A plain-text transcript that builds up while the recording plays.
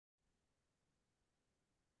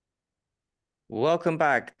Welcome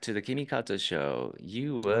back to the Kimi Show.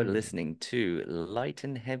 You Oh were yeah. listening to Light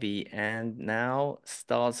and Heavy and now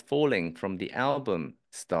Stars Falling from the album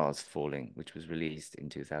Stars Falling, which was released in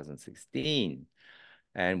 2016.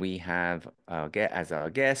 And we have as our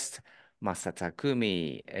guest MASA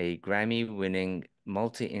TAKUMI, a Grammy-winning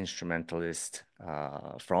multi-instrumentalist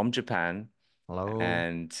from Japan. Hello.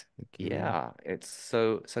 And Thank you. yeah, it's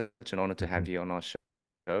such an honor to have Mhm. you on our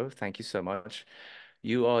show. Thank you so much.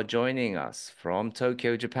 You are joining us from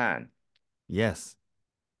Tokyo, Japan Yes.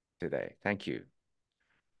 today. Thank you.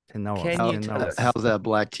 10 hours. Can you How 10 tell hours. how's us? that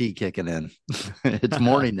black tea kicking in? It's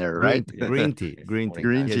morning there, right? Green tea. It's Green tea. morning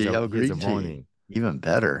Green time. tea. Oh, Here's a green tea. warning. Even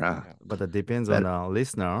better, huh? Yeah. But it depends on Better. the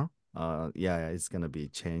listener. Yeah, it's gonna be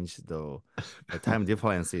changed though. The time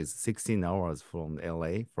difference is 16 hours from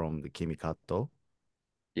LA from the Kimikato,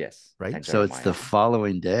 Yes. right? 10 So zero it's the Miami.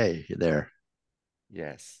 following day there.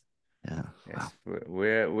 Yes. Yeah. Wow. Yes.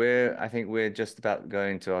 We're I think we're just about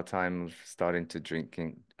going to our time of starting to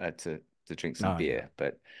to drink some Oh yeah. beer,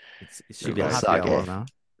 but It we're should be a Little going happy to hour sake. now.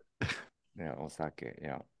 yeah, Osaka,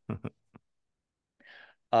 yeah.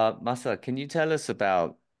 Masa, can you tell us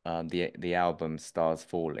about the album Stars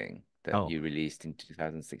Falling that Oh, you released in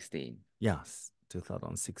 2016? yes.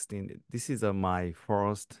 2016. This is my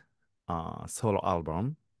first solo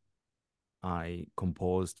album. I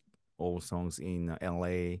composed all songs in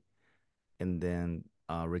LA and then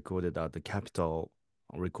recorded at the Capitol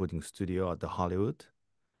recording studio at the Hollywood,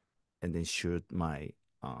 and then shoot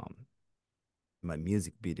um, my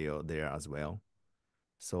music video there as well.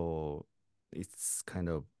 So it's kind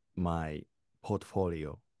of my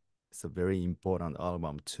portfolio. It's a very important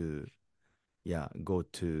album to go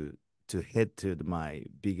to head to my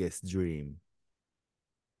biggest dream.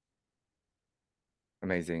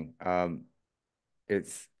 Amazing.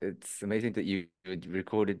 It's amazing that you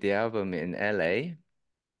recorded the album in LA.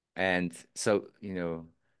 And so,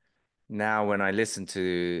 now when I listen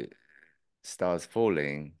to Stars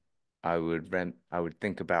Falling, I would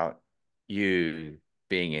think about you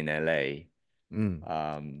being in LA,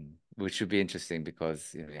 Mm. which would be interesting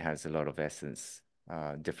because it has a lot of essence,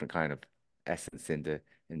 different kind of essence in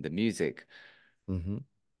the music. Hmm.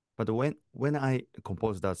 But when I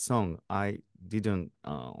composed that song, I didn't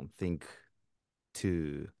think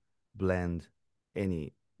to blend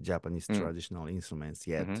any Japanese Mm, traditional instruments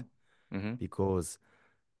yet mm-hmm, mm-hmm, because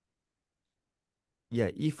yeah,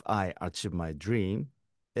 if I achieve my dream,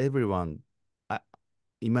 everyone, I,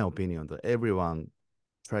 in my opinion, that everyone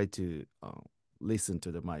try to listen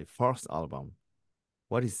to my first album.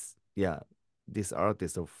 What is this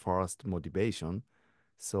artist of first motivation?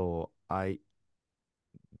 So I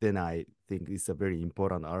think it's a very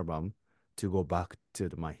important album to go back to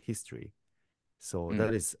my history. So mm,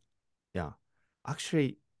 that is yeah.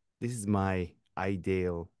 Actually, this is my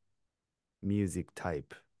ideal music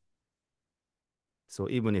type. So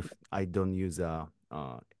even if I don't use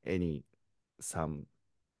any some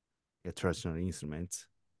traditional instruments,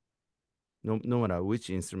 no matter which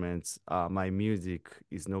instruments, my music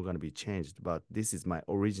is not gonna be changed. But this is my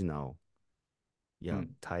original mm.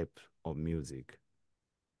 type of music.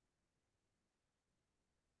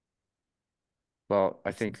 Well, I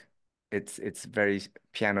It's think it's very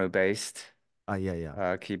piano based,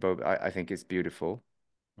 yeah. keyboard. I think it's beautiful.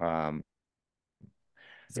 Um,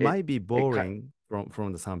 It might be it cut. boring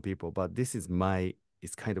from some people, but this is my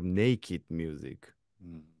it's kind of naked music.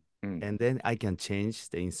 Mm. Mm, And then I can change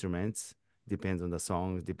the instruments. Depends on the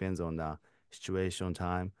songs, depends on the situation,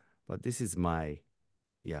 time. But this is my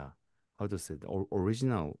yeah, how to say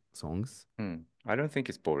original songs. mm. I don't think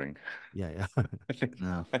it's boring. Yeah. I think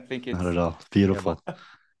No, I think not at it's all. It's Yeah, but beautiful.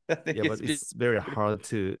 I think yeah, it's but it's very hard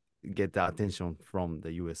to get the attention from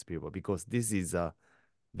the US people because this is a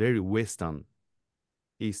very Western,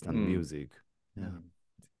 Eastern mm, music. Yeah. mm,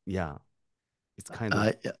 Yeah, it's kind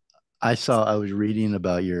of I I was reading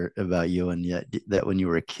about you and yet that when you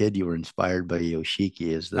were a kid you were inspired by Yoshiki.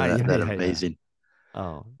 Is that yeah. amazing?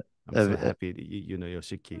 Oh, I'm so Uh, happy that you know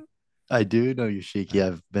Yoshiki. I do know Yoshiki.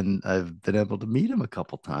 Uh, I've been able to meet him a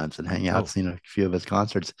couple times and hang out, oh, seen a few of his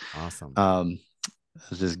concerts awesome. um,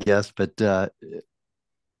 as his guest. But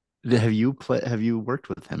have you worked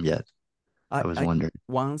with him yet? I was I wondering.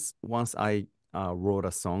 once I wrote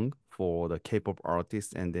a song for the K-pop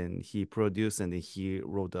artist, and then he produced and then he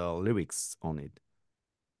wrote the lyrics on it.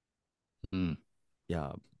 Mm,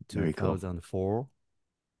 Yeah, very cool. 2004,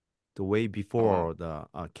 the way oh wow, before the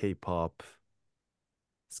K-pop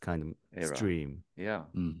is kind of era. stream. Yeah.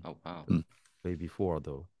 Mm, Oh wow. The mm. way before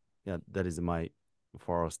though. Yeah, that is my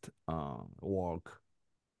first work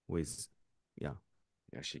with yeah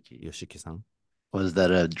Yoshiki. Yoshiki-san. Was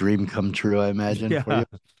that a dream come true? I imagine for Yeah, you.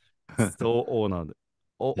 So honored.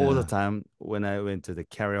 All the Yeah. time when I went to the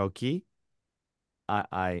karaoke,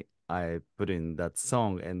 I put in that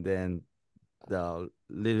song, and then the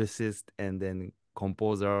lyricist and then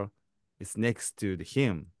composer is next to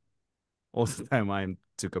him. All the time I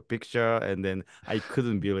took a picture, and then I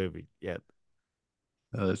couldn't believe it yet.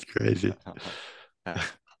 Oh, that's crazy.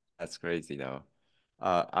 That's crazy though.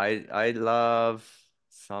 I love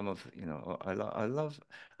some of,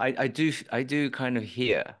 I do kind of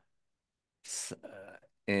hear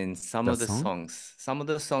in The song? some of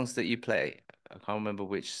the songs that you play. I can't remember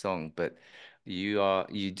which song, but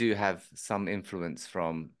you do have some influence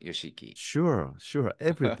from Yoshiki. Sure, sure,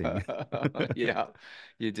 everything. Yeah,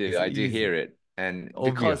 you do. It's I do easy, hear it. And because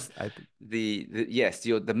obvious. I think. yes,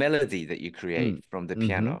 the melody that you Mm, create from the mm-hmm.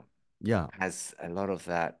 piano Yeah, has a lot of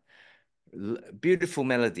that beautiful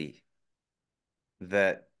melody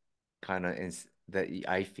that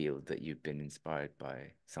I feel that you've been inspired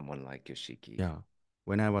by someone like Yoshiki. yeah.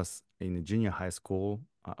 When I was in junior high school,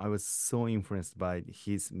 I was so influenced by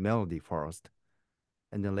his melody first,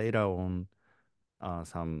 and then later on,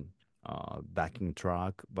 some backing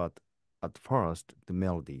track. But at first, the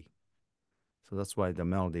melody. So that's why the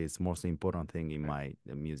melody is most important thing in Right. my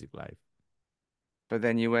music life. But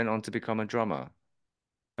then you went on to become a drummer.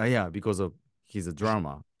 Yeah, because of he's a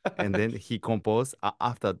drama, and then he composed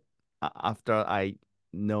after I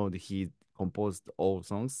know that he composed all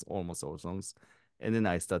songs, almost all songs, and then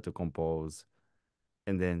I start to compose,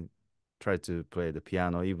 and then try to play the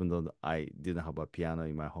piano, even though I didn't have a piano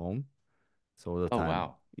in my home. So all the Oh time,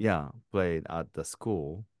 wow. yeah, played at the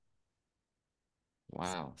school.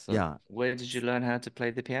 Wow. So Yeah, where did you learn how to play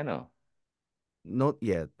the piano? not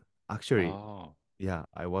yet. Actually, Oh. yeah,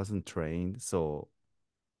 I wasn't trained, so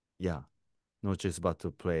yeah, not just but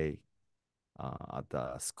to play at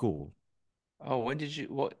the school. Oh, what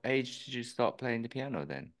age did you start playing the piano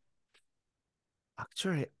then?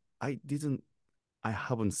 Actually, I didn't, I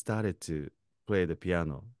haven't started to play the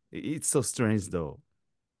piano. It's so strange though.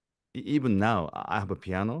 Even now, I have a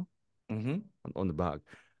piano Mm-hmm. on the back,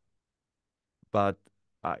 but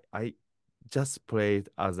I just play it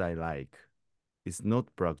as I like. It's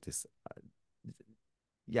not practice.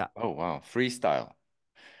 Yeah, Oh wow. Freestyle.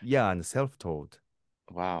 yeah, and self-taught.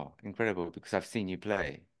 Wow. Incredible because I've seen you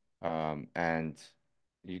play. And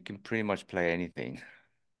you can pretty much play anything.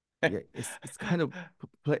 Yeah, it's kind of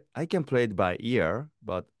play. I can play it by ear,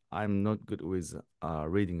 but I'm not good with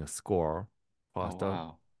reading a score Oh faster.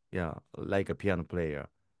 wow. Yeah, like a piano player.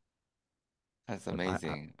 That's But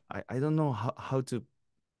amazing. I don't know how to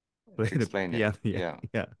play To the explain it. piano. Yeah, Yeah.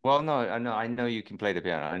 yeah, Well, no, I know you can play the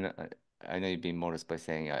piano. I know you've been modest by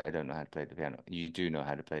saying I don't know how to play the piano. You do know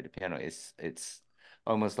how to play the piano. It's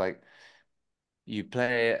almost like you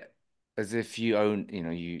play it as if you own,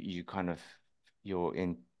 you kind of you're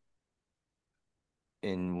in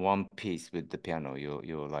one piece with the piano.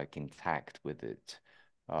 You're like intact with it.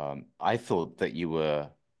 I thought that you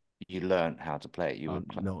learned how to play it.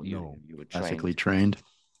 no, no, You were Classically trained, trained.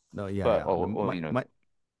 no. Yeah, but yeah. or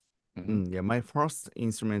hmm Yeah, my first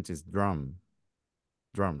instrument is drums.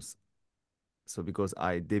 So because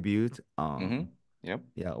I debuted, yep.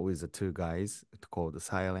 yeah, with the two guys called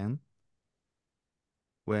Silent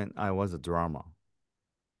when I was a drummer,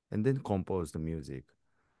 and then composed the music.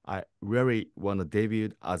 I really want to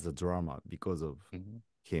debut as a drummer because of Mhm.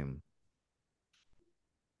 him.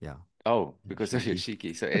 Yeah, Oh, because of Shiki.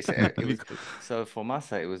 Yoshiki. It was because so for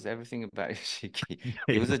Masa, it was everything about Yoshiki. yeah,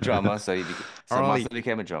 He was a yeah. drummer, so Masa early,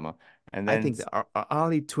 became a drummer, and I then think the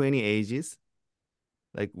early 20 ages,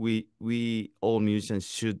 like we all musicians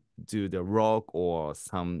should do the rock or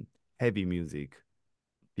some heavy music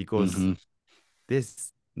because Hmm.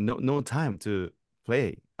 there's no time to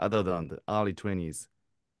play other than the early 20s.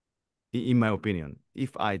 In my opinion,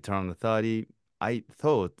 if I turn 30, I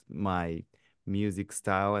thought my music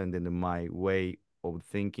style and then my way of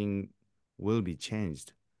thinking will be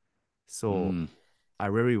changed. So Mm. I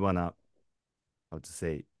really wanna, how to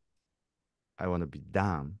say, I wanna be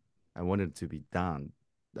done. I wanted to be done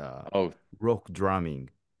the oh, rock drumming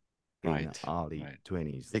in right, early right.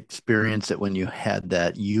 20s. Experience it when you had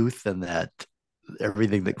that youth and that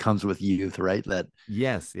everything that comes with youth, right?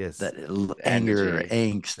 Yes, yes. That The anger, energy. The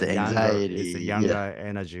angst, younger, it's a anxiety. Yeah. younger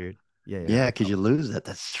energy. Yeah, yeah. Yeah, because you lose that.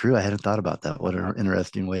 That's true. I hadn't thought about that. What I, an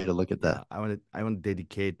interesting way to look at that. yeah, I want to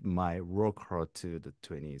dedicate my rock heart to the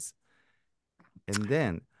 20s. And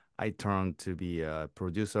then I turned to be a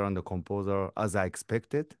producer and a composer as I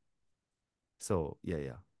expected. So yeah,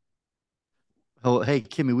 yeah. Oh, hey,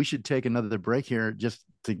 Kimmy, we should take another break here. Just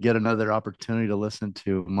to get another opportunity to listen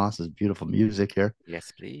to Masa's beautiful music here.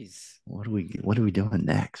 Yes, please. What are we doing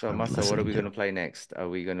next? So, What are we Masa, what are listening we going to? to play next? Are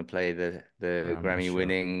we going to play the I'm not Grammy sure.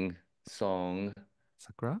 winning song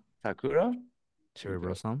Sakura? Sakura? Should we Cherry go?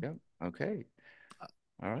 Blossom? Yep. Okay.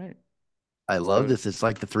 All right. I love So, this. It's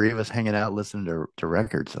like the three of us hanging out listening to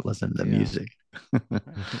records, so listen to the yeah. music. Right.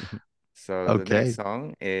 So the next Okay.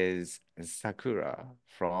 song is Sakura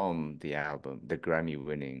from the album, the Grammy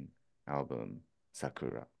winning album,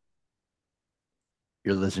 Sakura.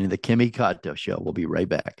 You're listening to the Kimi Kato Show. We'll be right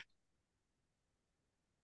back.